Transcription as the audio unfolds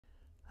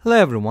Hello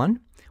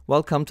everyone,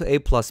 welcome to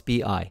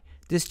aplusbi.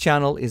 This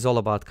channel is all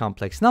about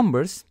complex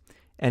numbers,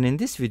 and in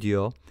this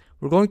video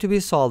we're going to be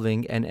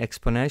solving an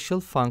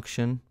exponential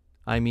function,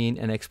 an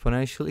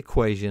exponential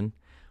equation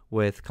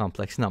with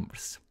complex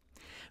numbers.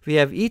 We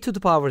have e to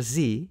the power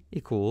z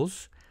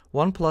equals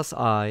 1 plus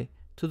I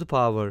to the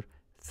power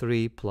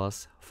 3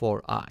 plus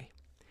 4i.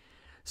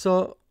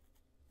 So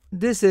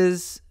this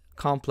is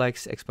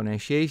complex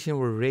exponentiation.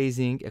 We're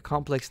raising a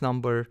complex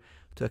number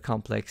to a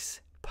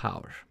complex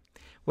power.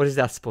 What is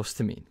that supposed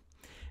to mean?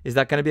 Is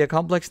that going to be a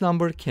complex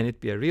number? Can it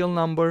be a real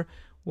number?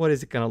 What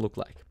is it going to look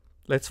like?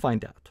 Let's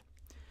find out.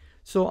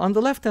 So on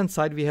the left hand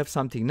side we have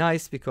something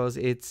nice because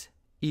it's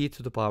e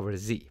to the power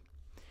z.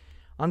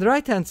 On the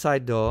right hand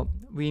side though,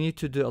 we need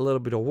to do a little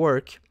bit of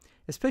work,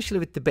 especially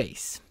with the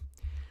base.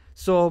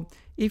 So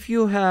if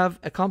you have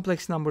a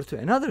complex number to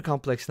another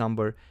complex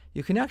number,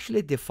 you can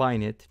actually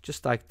define it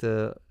just like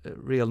the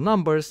real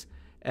numbers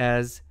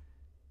as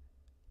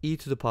e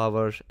to the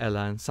power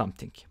ln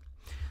something.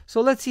 So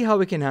let's see how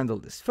we can handle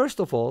this. First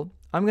of all,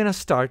 I'm going to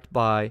start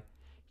by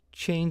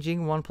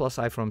changing 1 plus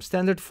I from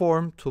standard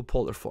form to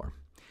polar form.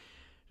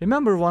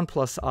 Remember, 1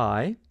 plus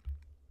I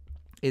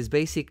is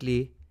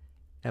basically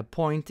a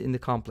point in the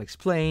complex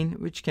plane,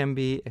 which can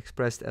be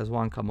expressed as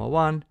 1 comma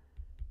 1,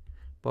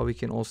 but we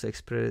can also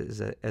express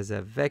it as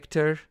a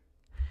vector.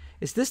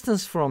 Its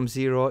distance from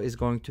 0 is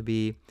going to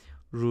be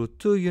root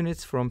 2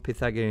 units from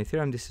Pythagorean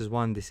theorem. This is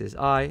 1, this is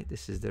I,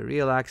 this is the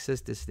real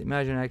axis, this is the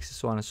imaginary axis,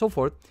 so on and so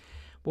forth.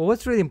 But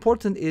what's really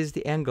important is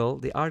the angle,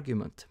 the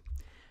argument.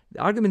 The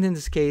argument in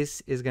this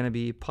case is going to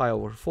be pi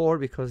over 4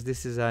 because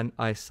this is an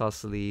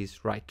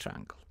isosceles right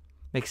triangle.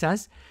 Make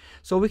sense?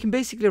 So we can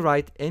basically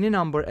write any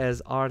number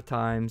as r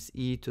times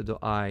e to the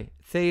I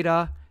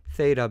theta,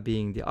 theta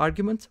being the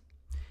argument,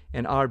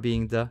 and r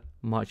being the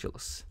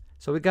modulus.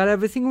 So we got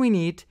everything we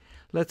need.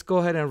 Let's go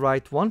ahead and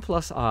write 1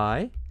 plus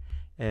I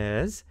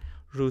as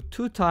root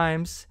 2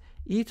 times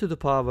e to the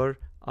power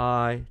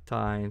I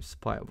times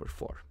pi over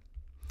 4.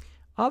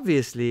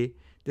 Obviously,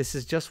 this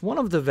is just one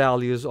of the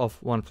values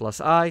of 1 plus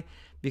I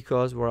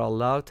because we're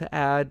allowed to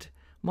add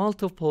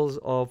multiples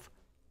of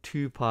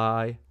 2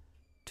 pi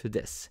to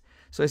this.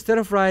 So instead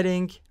of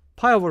writing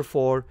pi over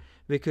 4,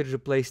 we could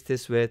replace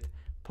this with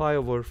pi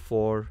over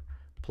 4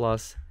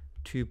 plus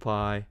 2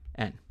 pi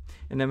n.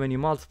 And then when you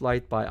multiply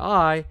it by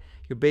I,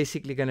 you're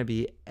basically going to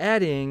be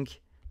adding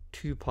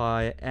 2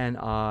 pi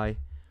ni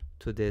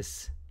to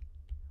this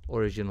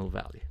original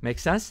value. Make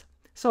sense?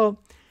 So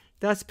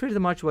that's pretty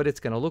much what it's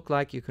going to look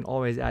like. You can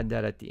always add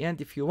that at the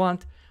end if you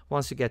want.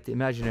 Once you get the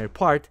imaginary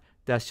part,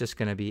 that's just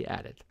going to be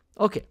added.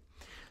 Okay,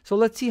 so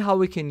let's see how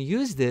we can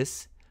use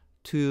this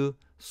to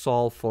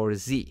solve for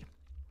z.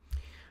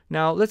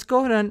 Now let's go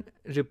ahead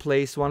and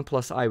replace 1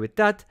 plus I with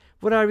that.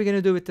 What are we going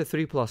to do with the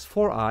 3 plus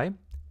 4i?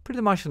 Pretty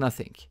much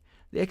nothing.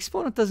 The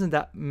exponent doesn't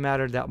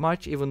matter that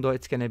much, even though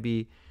it's going to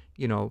be,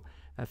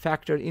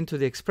 factored into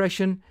the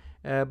expression,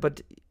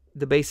 but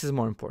the base is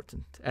more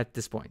important at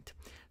this point.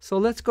 So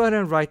let's go ahead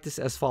and write this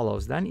as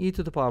follows. Then e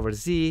to the power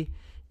z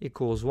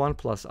equals 1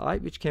 plus I,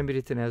 which can be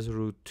written as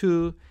root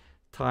 2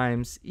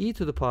 times e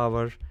to the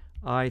power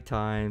I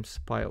times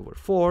pi over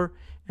 4.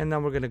 And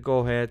then we're going to go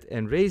ahead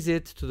and raise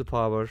it to the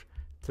power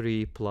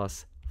 3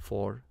 plus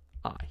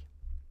 4i.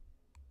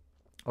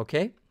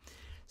 Okay?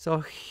 So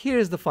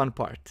here's the fun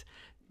part.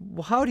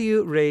 How do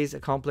you raise a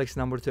complex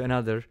number to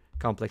another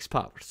complex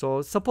power?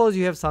 So suppose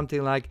you have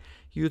something like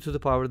u to the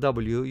power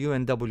w. U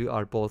and w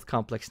are both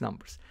complex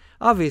numbers.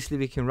 Obviously,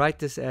 we can write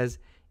this as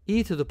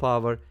e to the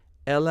power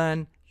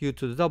ln u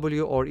to the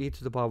w or e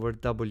to the power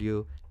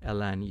w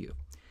ln u.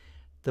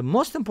 The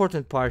most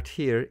important part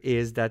here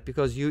is that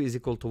because u is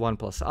equal to 1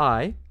 plus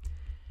I,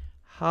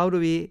 how do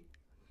we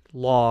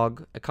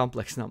log a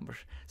complex number?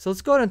 So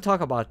let's go ahead and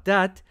talk about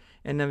that,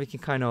 and then we can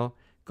kind of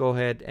go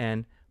ahead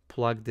and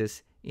plug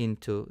this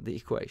into the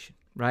equation,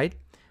 right?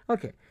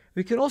 Okay,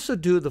 we can also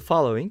do the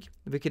following.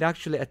 We could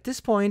actually, at this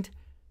point,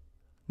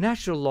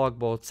 natural log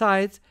both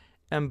sides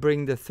and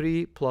bring the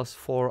 3 plus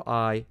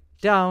 4i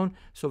down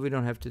so we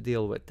don't have to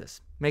deal with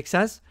this. Make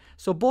sense?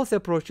 So both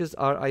approaches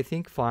are, I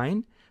think,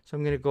 fine. So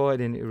I'm going to go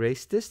ahead and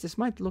erase this. This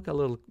might look a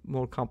little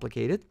more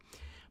complicated,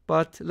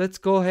 but let's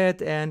go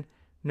ahead and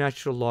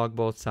natural log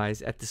both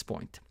sides at this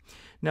point.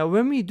 Now,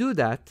 when we do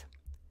that,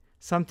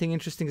 something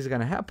interesting is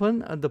going to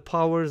happen. The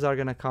powers are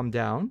going to come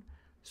down.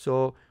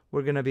 So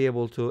we're going to be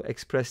able to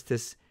express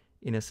this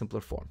in a simpler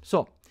form.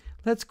 So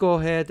let's go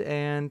ahead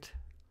and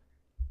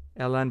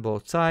ln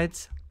both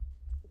sides.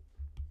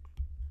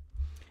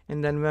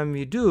 And then when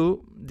we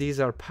do, these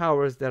are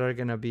powers that are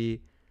going to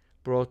be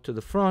brought to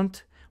the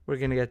front. We're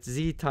going to get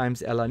z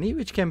times ln e,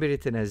 which can be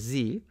written as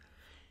z,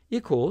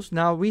 equals,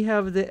 now we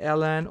have the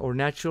ln or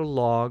natural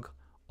log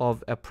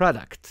of a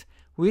product,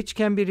 which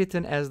can be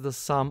written as the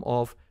sum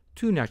of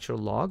two natural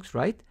logs,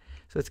 right?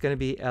 So it's going to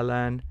be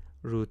ln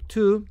root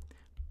 2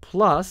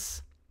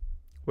 plus,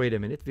 wait a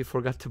minute, we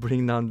forgot to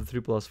bring down the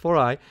 3 plus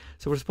 4i.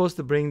 So we're supposed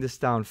to bring this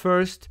down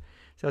first.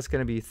 So that's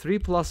going to be 3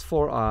 plus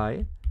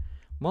 4i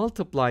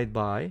multiplied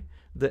by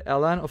the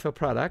ln of a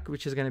product,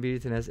 which is going to be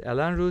written as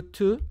ln root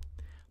 2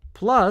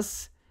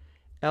 plus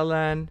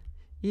ln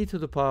e to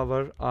the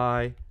power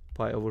I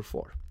pi over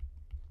 4.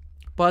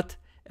 But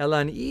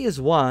ln e is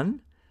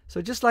 1,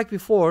 so just like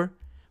before,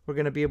 we're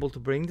going to be able to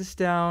bring this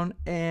down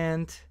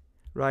and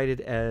write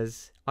it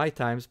as I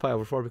times pi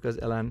over 4 because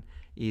ln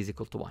e is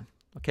equal to 1.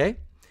 Okay?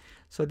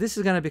 So this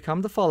is going to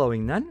become the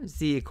following then.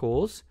 Z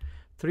equals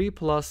 3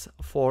 plus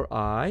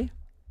 4i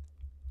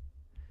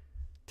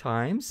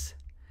times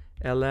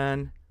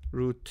ln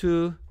root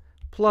 2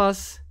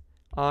 plus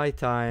I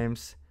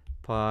times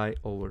pi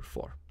over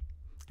 4.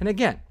 And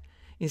again,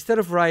 instead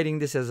of writing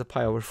this as a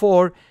pi over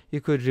 4,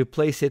 you could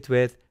replace it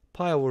with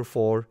pi over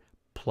 4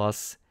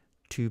 plus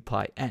 2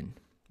 pi n,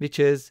 which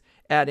is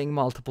adding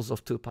multiples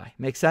of 2 pi.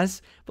 Make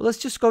sense? But let's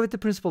just go with the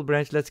principal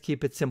branch. Let's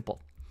keep it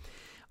simple.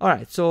 All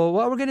right, so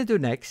what we're going to do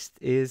next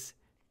is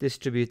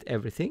distribute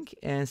everything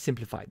and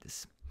simplify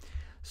this.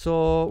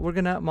 So we're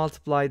going to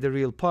multiply the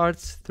real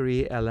parts,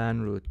 3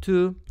 ln root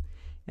 2,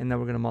 and then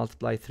we're going to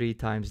multiply 3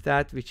 times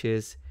that, which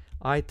is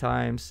I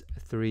times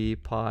 3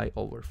 pi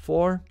over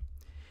 4.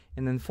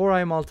 And then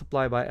 4i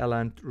multiplied by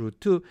ln root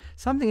 2.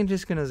 Something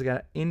interesting is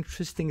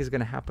going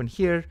to happen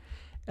here.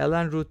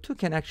 Ln root 2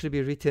 can actually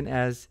be written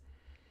as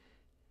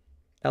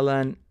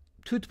ln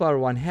 2 to the power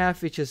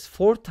 1/2, which is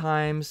 4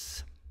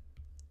 times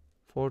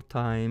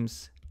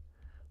 1/2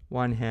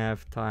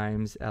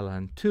 times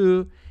ln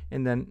 2.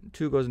 And then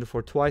 2 goes into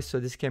 4 twice, so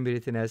this can be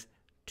written as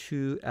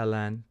 2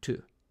 ln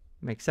 2.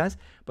 Makes sense?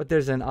 But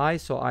there's an I,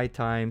 so I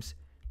times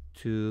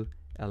 2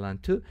 ln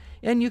 2.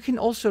 And you can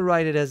also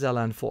write it as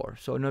ln 4.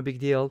 So no big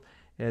deal.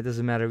 It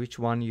doesn't matter which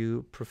one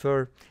you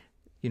prefer.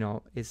 You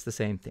know, it's the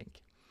same thing.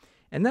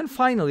 And then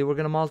finally, we're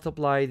going to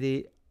multiply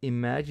the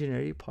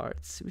imaginary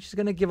parts, which is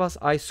going to give us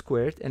I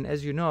squared. And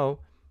as you know,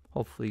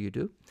 hopefully you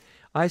do,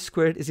 I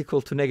squared is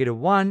equal to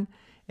 -1.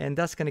 And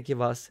that's going to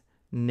give us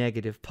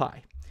negative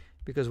pi.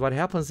 Because what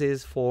happens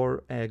is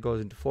 4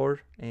 goes into 4,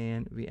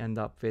 and we end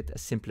up with a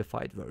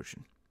simplified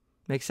version.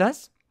 Make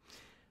sense?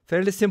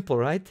 Fairly simple,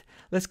 right?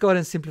 Let's go ahead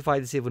and simplify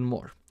this even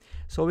more.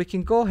 So we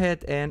can go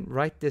ahead and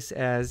write this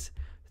as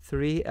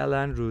 3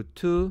 ln root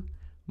 2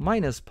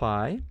 minus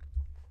pi.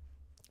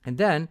 And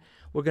then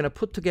we're going to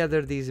put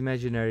together these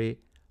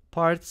imaginary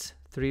parts,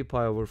 3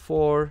 pi over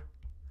 4.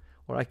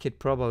 Or I could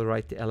probably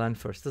write the ln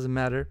first. Doesn't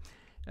matter.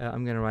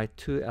 I'm going to write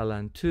 2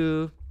 ln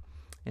 2.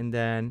 And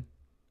then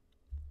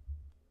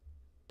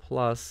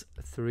plus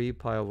 3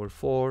 pi over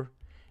 4.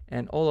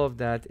 And all of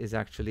that is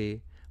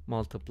actually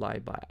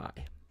multiplied by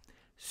I.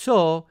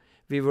 So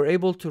we were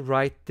able to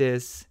write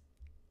this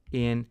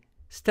in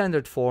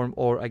standard form,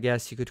 or I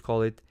guess you could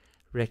call it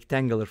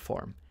rectangular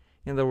form.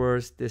 In other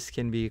words, this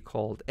can be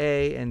called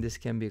A and this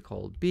can be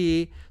called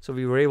B. So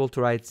we were able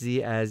to write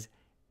Z as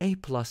A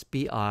plus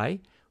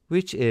BI,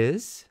 which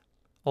is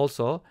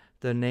also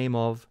the name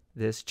of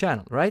this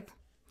channel, right?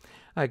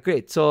 All right,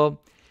 great.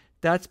 So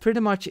that's pretty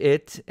much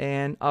it.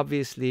 And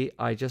obviously,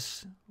 I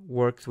just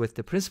worked with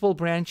the principal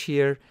branch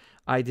here.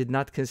 I did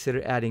not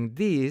consider adding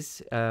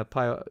these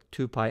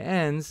 2 pi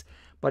n's,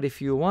 but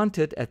if you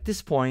wanted at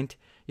this point,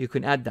 you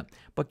can add them.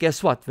 But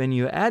guess what? When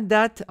you add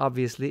that,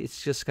 obviously,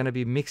 it's just going to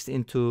be mixed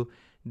into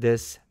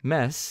this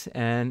mess,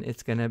 and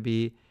it's going to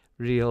be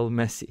real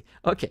messy.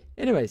 Okay,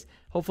 anyways,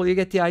 hopefully you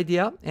get the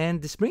idea,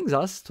 and this brings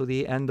us to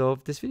the end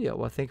of this video.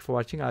 Well, thank you for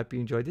watching. I hope you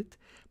enjoyed it.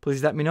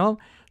 Please let me know.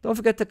 Don't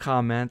forget to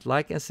comment,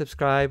 like, and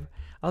subscribe.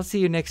 I'll see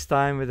you next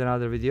time with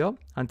another video.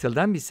 Until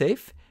then, be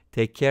safe,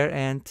 take care,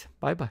 and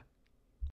bye-bye.